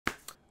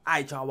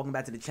Alright, y'all, welcome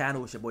back to the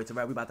channel. It's your boy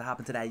Terrell. We about to hop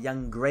into that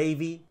Young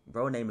Gravy.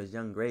 Bro name is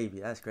Young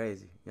Gravy. That's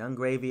crazy. Young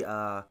Gravy,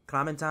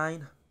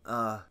 Clementine.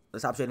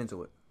 Let's hop straight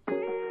into it.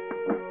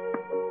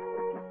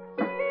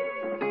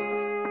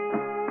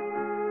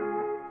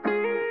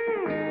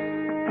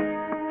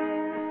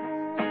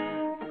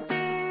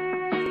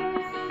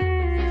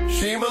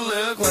 She my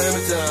little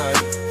Clementine.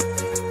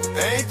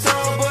 Ain't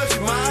tall, but she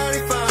mighty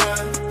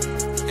fine.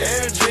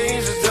 And her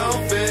jeans just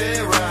don't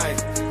fit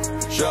right.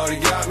 Shorty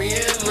got me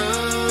in love.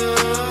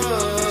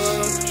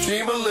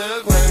 She my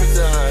little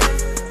Clementine.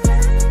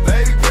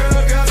 Baby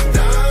girl got some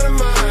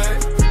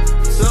dynamite.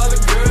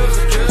 Southern girls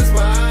are just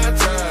my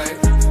type.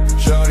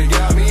 Shorty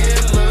got me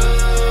in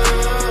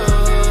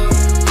love.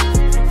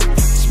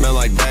 Smell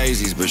like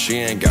daisies, but she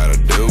ain't got a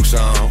Dukes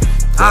on.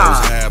 Clothes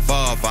half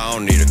off, I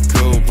don't need a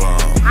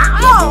coupon.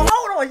 Oh,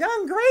 hold on.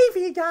 Young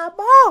Gravy got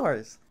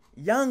bars.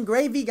 Young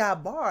Gravy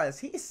got bars.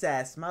 He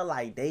said smell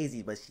like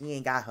daisies, but she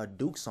ain't got her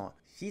Dukes on.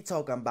 She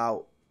talking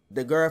about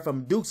the girl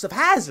from Dukes of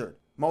Hazzard.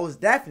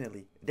 Most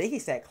definitely. Then he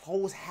said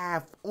clothes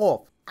half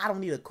off. I don't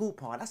need a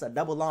coupon. That's a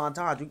double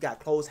entendre. You got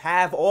clothes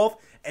half off,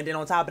 and then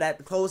on top of that,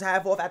 the clothes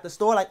half off at the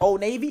store like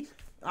Old Navy.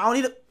 I don't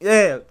need a...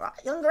 Yeah.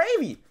 Young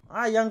Gravy. All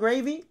right, Young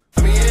Gravy.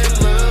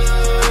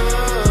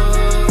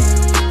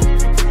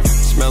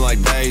 Smell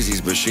like daisies,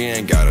 but she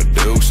ain't got a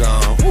Dukes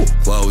on. Ooh.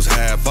 Clothes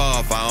half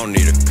off, I don't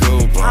need a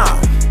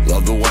coupon.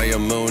 Love the way your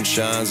moon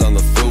shines on the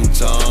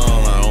futon.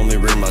 I only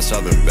ring my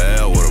Southern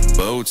Belle with her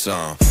boots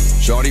on.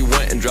 Shorty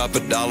went and dropped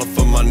 $1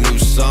 for my new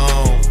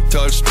song.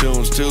 Touch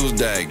Tunes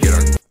Tuesday, get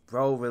her.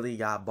 Bro really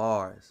got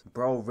bars.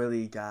 Bro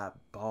really got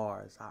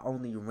bars. I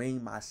only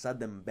ring my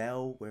Southern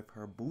Belle with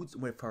her boots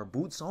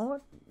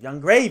on. Young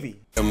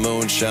Gravy. The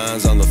moon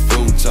shines on the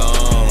futon.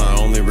 I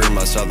only ring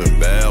my Southern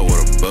Belle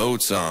with her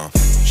boots on.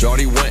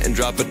 Shorty went and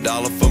dropped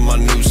 $1 for my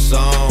new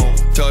song.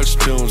 Touch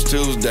Tunes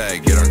Tuesday,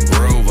 get her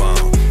groove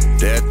on.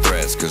 Death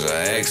threats cause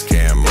her ex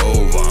can't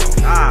move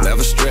on.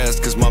 Never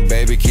stressed cause my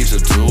baby keeps a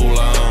tool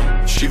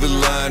on. She was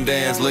line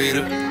dance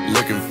leader,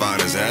 looking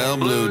fine as hell,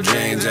 blue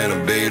jeans and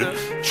a beater.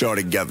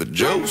 Shorty got the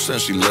juice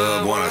and she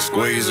love when I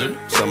squeeze her.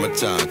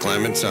 Summertime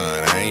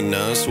Clementine, ain't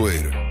none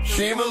sweeter.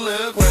 She my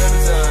little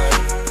Clementine.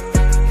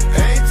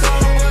 Ain't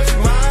tall but she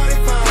mighty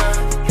fine.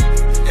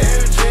 And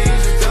her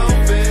jeans just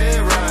don't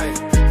fit right.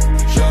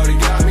 Shorty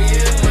got me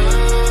in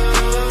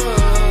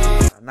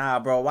love. Nah,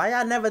 bro, why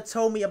y'all never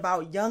told me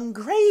about Young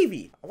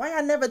Gravy? Why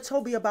y'all never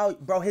told me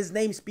about... Bro, his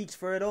name speaks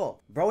for it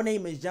all. Bro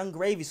name is Young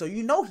Gravy, so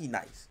you know he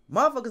nice.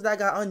 Motherfuckers that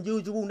got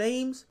unusual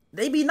names,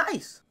 they be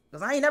nice.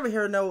 Cause I ain't never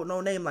heard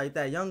no name like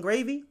that. Young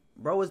Gravy,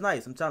 bro is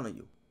nice, I'm telling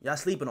you. Y'all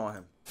sleeping on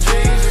him.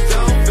 Jeans just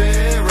don't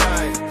fit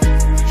right.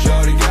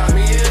 Shorty got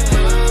me in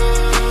love.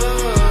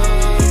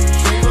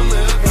 She my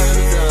little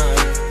Clementine.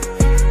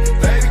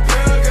 Baby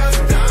girl got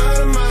some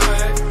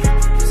dynamite.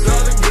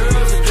 Southern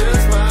girls are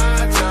just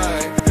my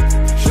type.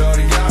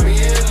 Shorty got me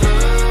in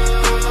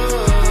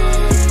love.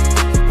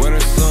 When her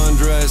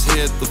sundress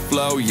hit the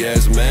floor,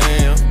 yes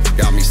ma'am.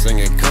 Got me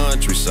singing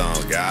country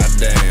songs,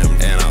 goddamn.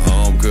 And a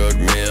home-cooked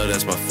meal,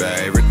 that's my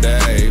favorite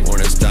day.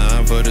 When it's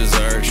time for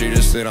dessert, she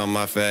just sit on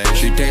my face.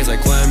 She tastes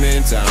like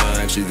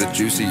Clementine, she's the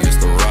juiciest,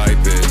 the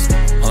ripest.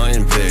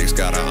 Hunting pigs,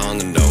 got her on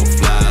the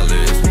no-fly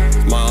list.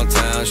 Small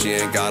town, she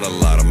ain't got a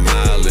lot of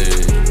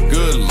mileage.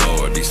 Good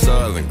Lord, these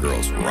Southern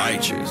girls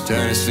righteous.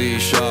 Tennessee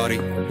shorty,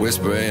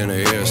 whisper in her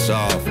ear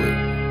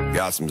softly.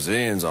 Got some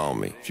zins on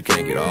me, she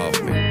can't get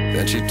off me.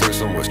 Then she took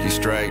some whiskey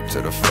straight to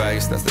the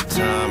face. That's the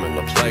time and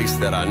the place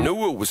that I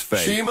knew it was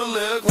fake. She my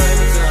little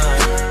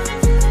Clementine.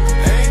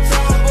 Ain't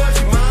tall but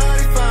she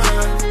mighty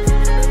fine.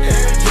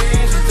 And her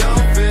jeans just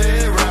don't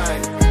fit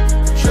right.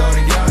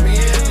 Shorty got me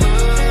in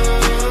love.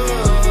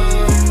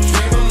 She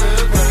my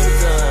little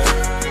Clementine.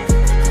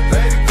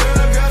 Baby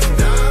girl got some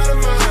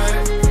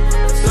dynamite.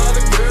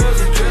 Southern girls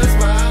are just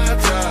my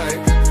type.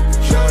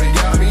 Shorty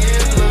got me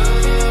in love.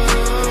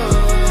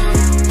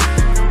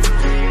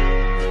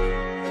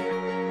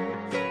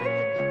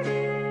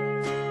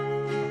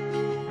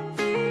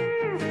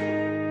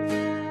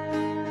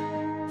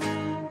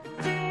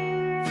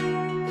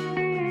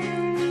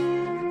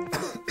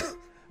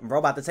 Bro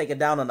about to take it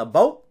down on the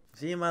boat.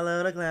 She my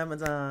little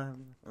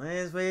Clementine.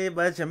 Ain't sweet,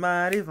 but you're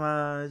mighty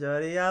fine.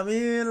 Shorty got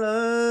me in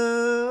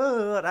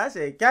love. That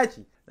shit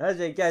catchy. That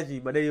shit catchy.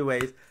 But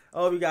anyways, I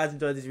hope you guys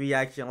enjoyed this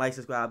reaction. Like,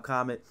 subscribe,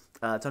 comment.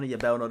 Turn on your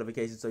bell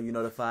notifications so you're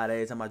notified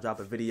every time I drop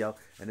a video.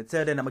 And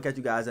until then, I'm going to catch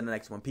you guys in the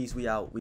next one. Peace. We out.